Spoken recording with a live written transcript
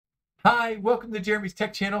Hi, welcome to Jeremy's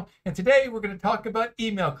Tech Channel, and today we're going to talk about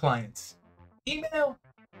email clients. Email?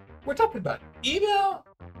 We're talking about email?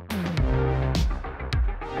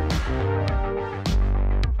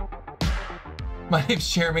 My name's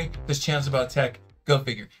Jeremy. This channel's about tech. Go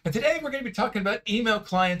figure. And today we're going to be talking about email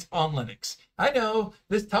clients on Linux. I know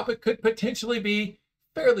this topic could potentially be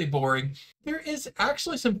fairly boring. There is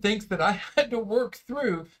actually some things that I had to work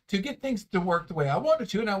through to get things to work the way I wanted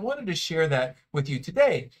to, and I wanted to share that with you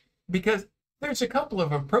today because there's a couple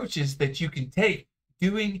of approaches that you can take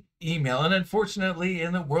doing email. And unfortunately,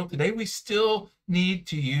 in the world today, we still need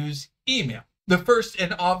to use email. The first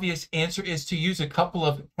and obvious answer is to use a couple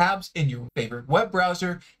of tabs in your favorite web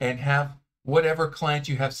browser and have whatever client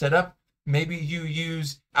you have set up. Maybe you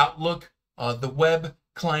use Outlook, the web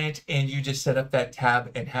client, and you just set up that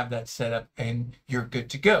tab and have that set up and you're good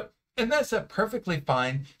to go. And that's a perfectly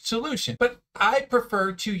fine solution. But I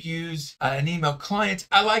prefer to use an email client.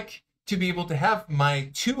 I like to be able to have my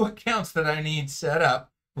two accounts that I need set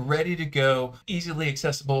up, ready to go, easily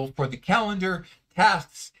accessible for the calendar,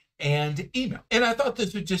 tasks, and email. And I thought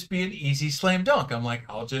this would just be an easy slam dunk. I'm like,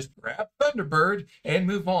 I'll just grab Thunderbird and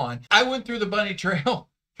move on. I went through the bunny trail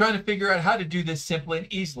trying to figure out how to do this simply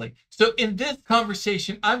and easily. So in this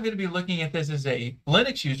conversation, I'm going to be looking at this as a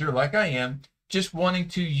Linux user like I am, just wanting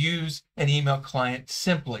to use an email client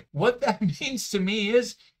simply. What that means to me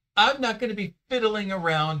is I'm not going to be fiddling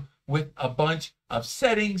around with a bunch of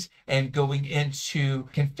settings and going into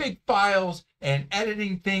config files and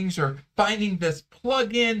editing things or finding this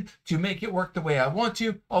plugin to make it work the way I want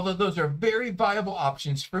to. Although those are very viable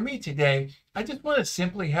options for me today, I just want to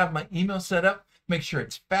simply have my email set up, make sure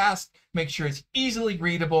it's fast, make sure it's easily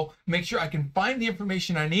readable, make sure I can find the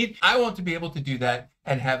information I need. I want to be able to do that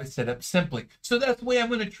and have it set up simply. So that's the way I'm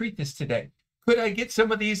going to treat this today. Could I get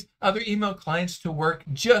some of these other email clients to work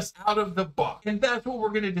just out of the box? And that's what we're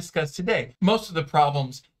going to discuss today. Most of the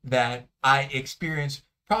problems that I experience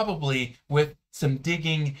probably with some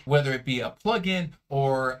digging, whether it be a plugin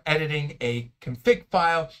or editing a config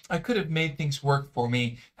file, I could have made things work for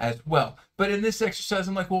me as well. But in this exercise,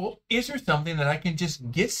 I'm like, well, is there something that I can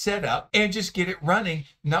just get set up and just get it running,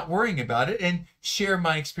 not worrying about it, and share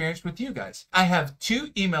my experience with you guys? I have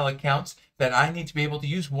two email accounts that I need to be able to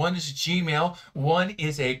use. One is Gmail, one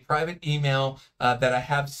is a private email that I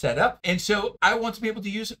have set up. And so I want to be able to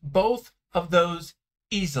use both of those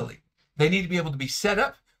easily. They need to be able to be set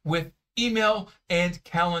up with email and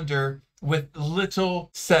calendar with little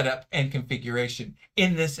setup and configuration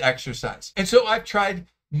in this exercise. And so I've tried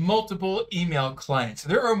multiple email clients.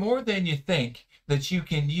 There are more than you think that you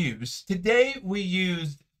can use. Today we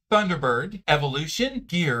used Thunderbird, Evolution,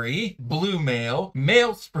 Geary, Bluemail,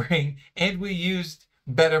 Mailspring, and we used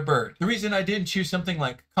Betterbird. The reason I didn't choose something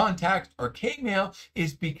like Contact or Kmail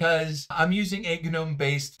is because I'm using a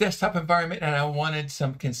GNOME-based desktop environment and I wanted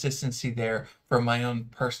some consistency there for my own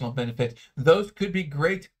personal benefit. Those could be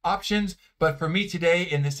great options, but for me today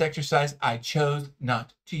in this exercise, I chose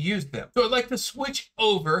not to use them. So I'd like to switch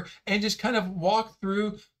over and just kind of walk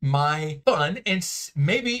through my fun, and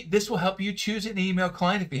maybe this will help you choose an email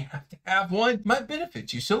client if you have to have one. It might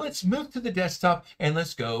benefit you. So let's move to the desktop and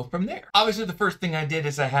let's go from there. Obviously, the first thing I did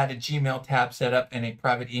is I had a Gmail tab set up and a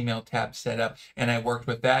private email tab set up, and I worked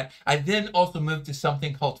with that. I then also moved to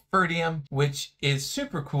something called Ferdium, which is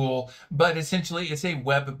super cool, but essentially it's a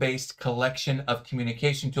web-based collection of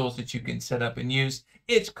communication tools that you can set up and use.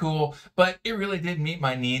 It's cool, but it really did meet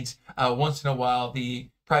my needs. Once in a while, the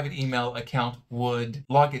private email account would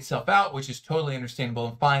log itself out, which is totally understandable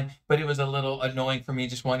and fine, but it was a little annoying for me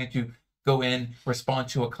just wanting to go in, respond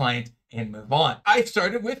to a client, and move on. I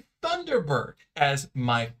started with Thunderbird as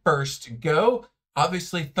my first go.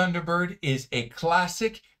 Obviously, Thunderbird is a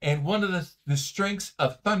classic, and one of the strengths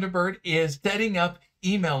of Thunderbird is setting up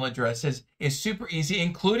email addresses is super easy,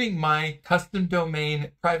 including my custom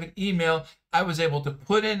domain private email. I was able to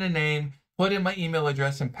put in a name, put in my email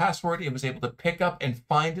address and password. It was able to pick up and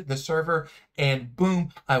find the server, and boom,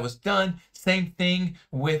 I was done. Same thing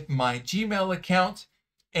with my Gmail account.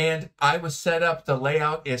 And I was set up. The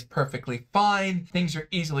layout is perfectly fine. Things are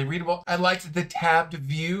easily readable. I liked the tabbed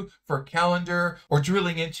view for calendar or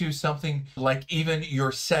drilling into something like even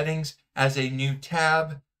your settings as a new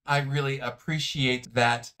tab. I really appreciate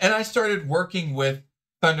that. And I started working with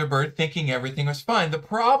Thunderbird thinking everything was fine. The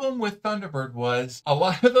problem with Thunderbird was a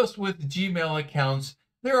lot of us with Gmail accounts,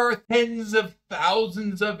 there are tens of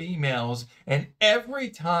thousands of emails. And every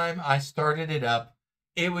time I started it up,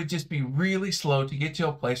 it would just be really slow to get to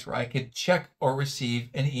a place where I could check or receive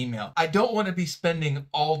an email. I don't want to be spending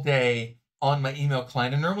all day on my email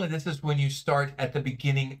client. And normally this is when you start at the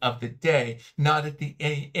beginning of the day, not at the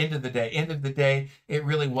end of the day. End of the day, it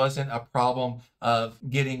really wasn't a problem of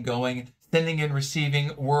getting going. Sending and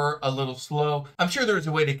receiving were a little slow. I'm sure there's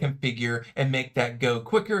a way to configure and make that go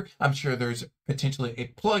quicker. I'm sure there's potentially a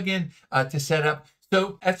plugin to set up.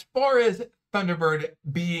 So as far as Thunderbird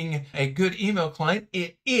being a good email client,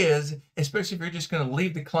 it is, especially if you're just going to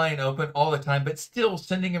leave the client open all the time, but still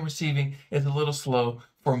sending and receiving is a little slow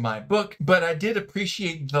for my book. But I did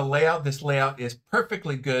appreciate the layout. This layout is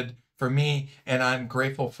perfectly good for me, and I'm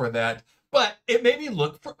grateful for that. But it made me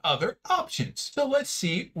look for other options. So let's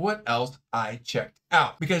see what else I checked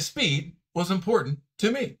out, because speed was important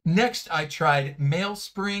to me. Next, I tried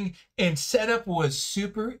MailSpring, and setup was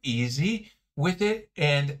super easy with it,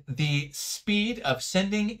 and the speed of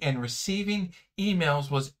sending and receiving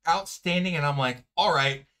emails was outstanding. And I'm like, all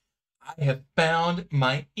right, I have found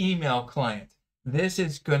my email client. This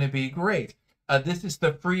is going to be great. This is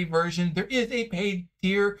the free version. There is a paid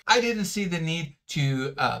tier. I didn't see the need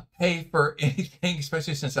to pay for anything,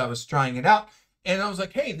 especially since I was trying it out. And I was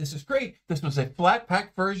like, hey, this is great. This was a flat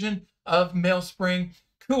pack version of MailSpring.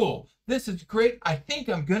 Cool. This is great. I think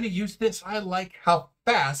I'm going to use this. I like how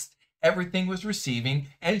fast everything was receiving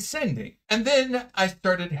and sending. And then I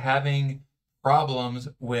started having problems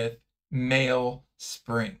with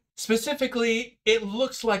MailSpring. Specifically, it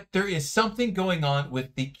looks like there is something going on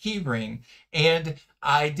with the keyring, and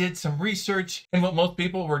I did some research, and what most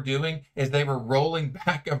people were doing is they were rolling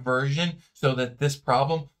back a version so that this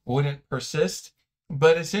problem wouldn't persist.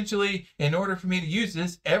 But essentially, in order for me to use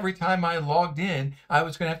this, every time I logged in, I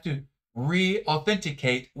was going to have to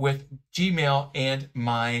re-authenticate with Gmail and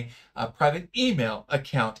my private email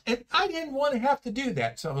account, and I didn't want to have to do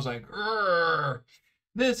that. So I was like,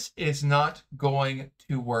 this is not going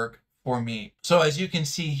to work for me. So as you can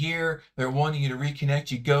see here, they're wanting you to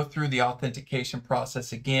reconnect. You go through the authentication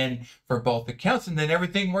process again for both accounts, and then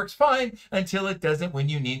everything works fine until it doesn't when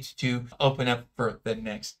you need to open up for the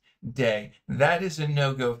next day. That is a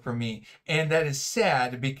no-go for me, and that is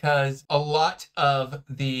sad because a lot of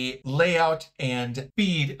the layout and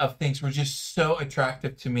speed of things were just so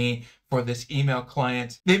attractive to me for this email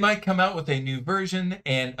client. They might come out with a new version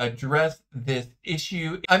and address this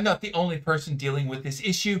issue. I'm not the only person dealing with this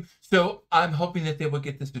issue, so I'm hoping that they will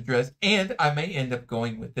get this addressed, and I may end up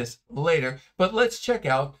going with this later. But let's check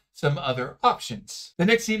out some other options. The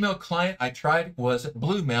next email client I tried was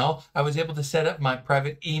Bluemail. I was able to set up my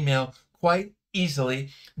private email quite easily,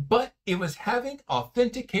 but it was having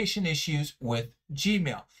authentication issues with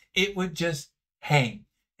Gmail. It would just hang,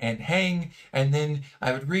 and then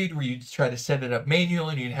I would read where you'd try to set it up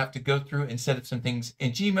manually, and you'd have to go through and set up some things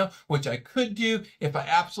in Gmail, which I could do if I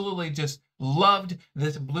absolutely just loved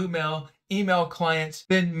this Bluemail email client.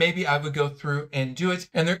 Then maybe I would go through and do it.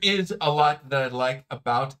 And there is a lot that I like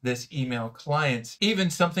about this email client. Even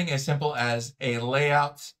something as simple as a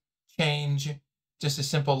layout change, just a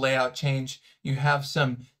simple layout change. You have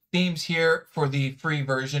some themes here for the free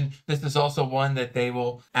version. This is also one that they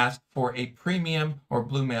will ask for a premium or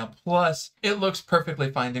Bluemail Plus. It looks perfectly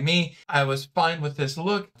fine to me. I was fine with this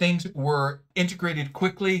look. Things were integrated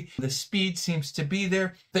quickly. The speed seems to be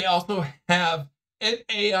there. They also have an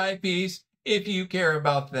AI piece if you care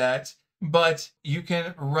about that, but you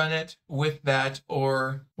can run it with that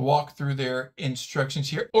or walk through their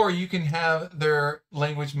instructions here, or you can have their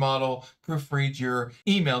language model proofread your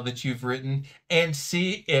email that you've written and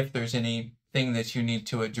see if there's anything that you need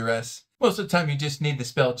to address. Most of the time you just need the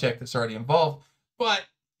spell check that's already involved, but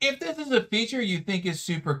if this is a feature you think is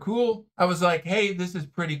super cool, I was like, hey, this is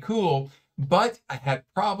pretty cool, but I had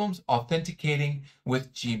problems authenticating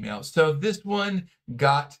with Gmail. So this one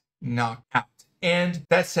got knocked out. And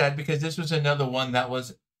that's sad because this was another one that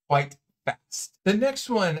was quite fast. The next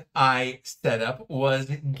one I set up was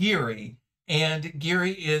Geary. And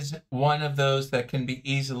Geary is one of those that can be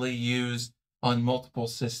easily used on multiple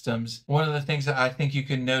systems. One of the things that I think you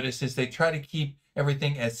can notice is they try to keep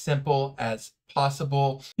everything as simple as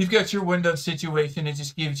possible. You've got your Windows situation. It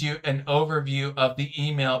just gives you an overview of the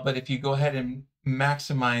email. But if you go ahead and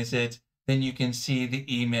maximize it, then you can see the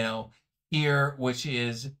email here, which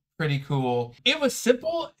is pretty cool. It was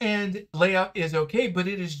simple and layout is okay, but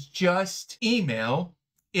it is just email.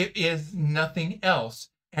 It is nothing else.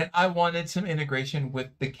 And I wanted some integration with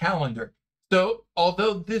the calendar. So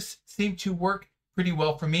although this seemed to work pretty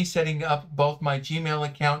well for me, setting up both my Gmail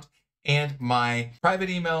account and my private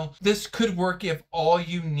email, this could work if all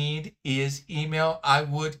you need is email. I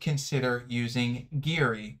would consider using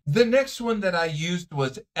Geary. The next one that I used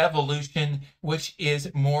was Evolution, which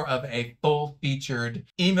is more of a full-featured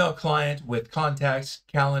email client with contacts,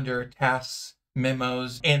 calendar, tasks,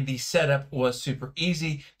 memos, and the setup was super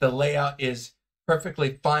easy. The layout is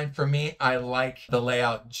perfectly fine for me. I like the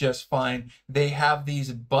layout just fine. They have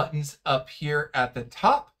these buttons up here at the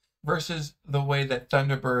top versus the way that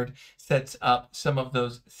Thunderbird sets up some of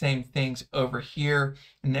those same things over here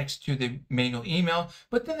next to the manual email.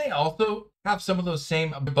 But then they also have some of those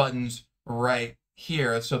same buttons right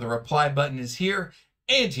here. So the reply button is here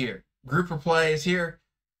and here. Group reply is here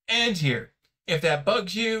and here. If that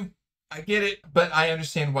bugs you, I get it, but I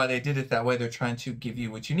understand why they did it that way. They're trying to give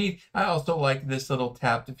you what you need. I also like this little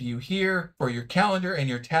tabbed view here for your calendar and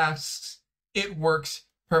your tasks. It works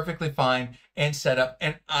perfectly fine and set up,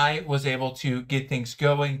 and I was able to get things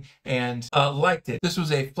going and liked it. This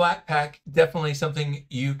was a flat pack, definitely something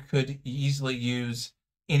you could easily use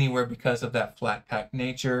anywhere because of that flat pack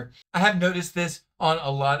nature. I have noticed this on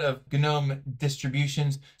a lot of GNOME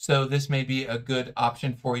distributions, so this may be a good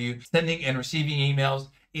option for you. Sending and receiving emails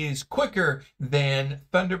is quicker than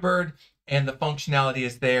Thunderbird, and the functionality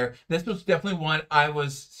is there. This was definitely one I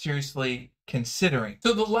was seriously considering.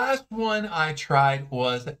 So the last one I tried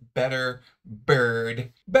was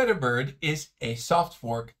Betterbird. Betterbird is a soft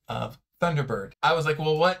fork of Thunderbird. I was like,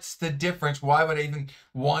 well, what's the difference? Why would I even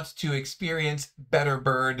want to experience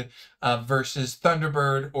Betterbird versus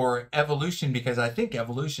Thunderbird or Evolution? Because I think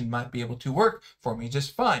Evolution might be able to work for me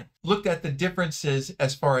just fine. Looked at the differences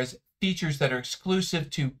as far as features that are exclusive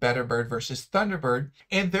to Betterbird versus Thunderbird,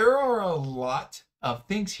 and there are a lot of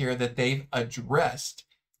things here that they've addressed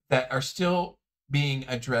that are still being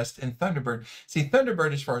addressed in Thunderbird. See,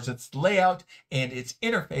 Thunderbird, as far as its layout and its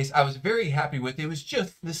interface, I was very happy with. It was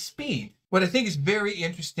just the speed. What I think is very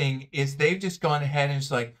interesting is they've just gone ahead and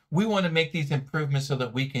it's like, we want to make these improvements so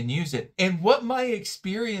that we can use it. And what my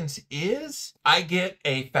experience is, I get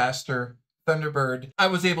a faster Thunderbird. I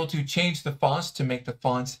was able to change the fonts to make the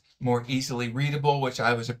fonts more easily readable, which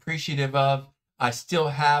I was appreciative of. I still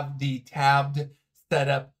have the tabbed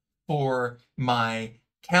setup for my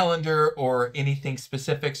calendar or anything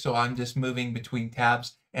specific, so I'm just moving between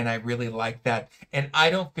tabs, and I really like that. And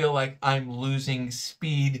I don't feel like I'm losing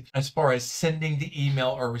speed as far as sending the email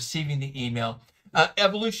or receiving the email.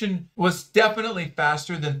 Evolution was definitely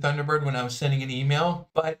faster than Thunderbird when I was sending an email,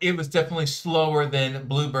 but it was definitely slower than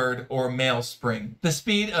Bluebird or Mailspring. The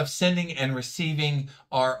speed of sending and receiving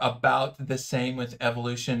are about the same with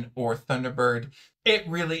Evolution or Thunderbird. It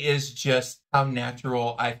really is just how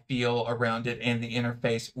natural I feel around it, and the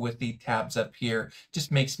interface with the tabs up here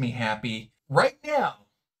just makes me happy. Right now,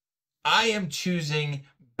 I am choosing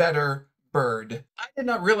Betterbird. I did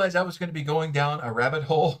not realize I was going to be going down a rabbit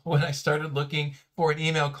hole when I started looking for an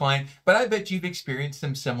email client, but I bet you've experienced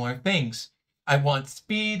some similar things. I want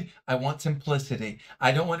speed. I want simplicity.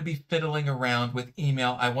 I don't want to be fiddling around with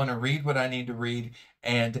email. I want to read what I need to read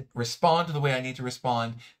and respond to the way I need to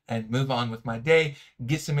respond and move on with my day.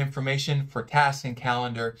 Get some information for tasks and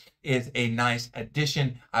calendar is a nice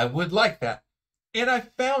addition. I would like that. And I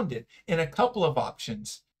found it in a couple of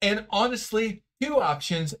options. And honestly, two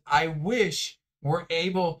options I wish were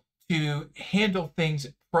able to handle things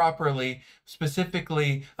properly.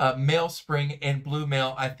 Specifically, Mailspring and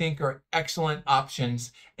Bluemail, I think, are excellent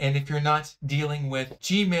options. And if you're not dealing with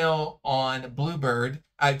Gmail on Bluebird,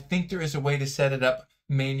 I think there is a way to set it up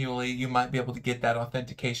manually. You might be able to get that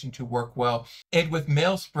authentication to work well. And with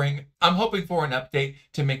Mailspring, I'm hoping for an update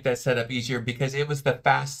to make that setup easier, because it was the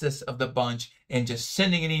fastest of the bunch. And just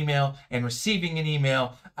sending an email and receiving an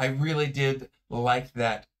email, I really did like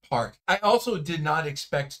that part. I also did not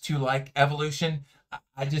expect to like Evolution.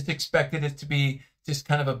 I just expected it to be just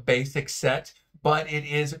kind of a basic set, but it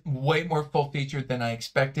is way more full featured than I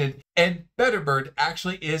expected. And Betterbird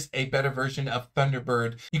actually is a better version of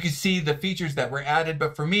Thunderbird. You can see the features that were added,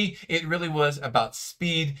 but for me, it really was about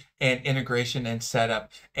speed and integration and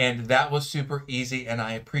setup. And that was super easy, and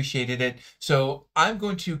I appreciated it. So I'm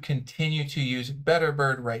going to continue to use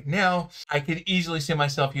Betterbird right now. I could easily see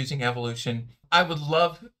myself using Evolution. I would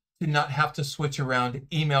love to not have to switch around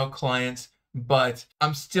email clients, but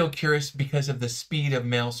I'm still curious because of the speed of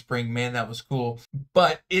Mailspring. Man, that was cool.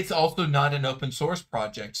 But it's also not an open source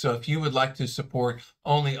project. So if you would like to support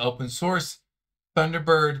only open source,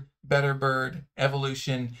 Thunderbird, Betterbird,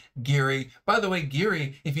 Evolution, Geary. By the way,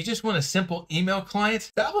 Geary, if you just want a simple email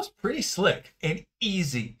client, that was pretty slick and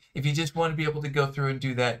easy. If you just want to be able to go through and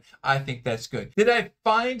do that, I think that's good. Did I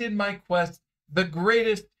find in my quest the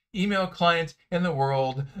greatest email client in the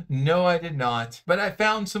world? No, I did not, but I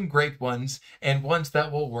found some great ones and ones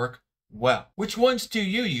that will work well. Which ones do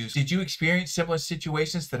you use? Did you experience similar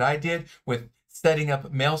situations that I did with setting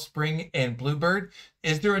up Mailspring and Bluebird?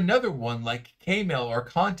 Is there another one like Kmail or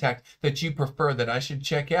Contact that you prefer that I should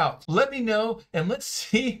check out? Let me know, and let's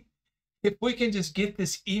see if we can just get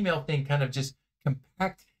this email thing kind of just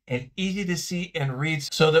compact and easy to see and read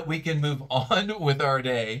so that we can move on with our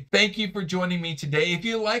day. Thank you for joining me today. If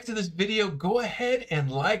you liked this video, go ahead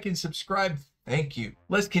and like and subscribe. Thank you.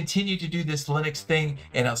 Let's continue to do this Linux thing,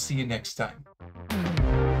 and I'll see you next time.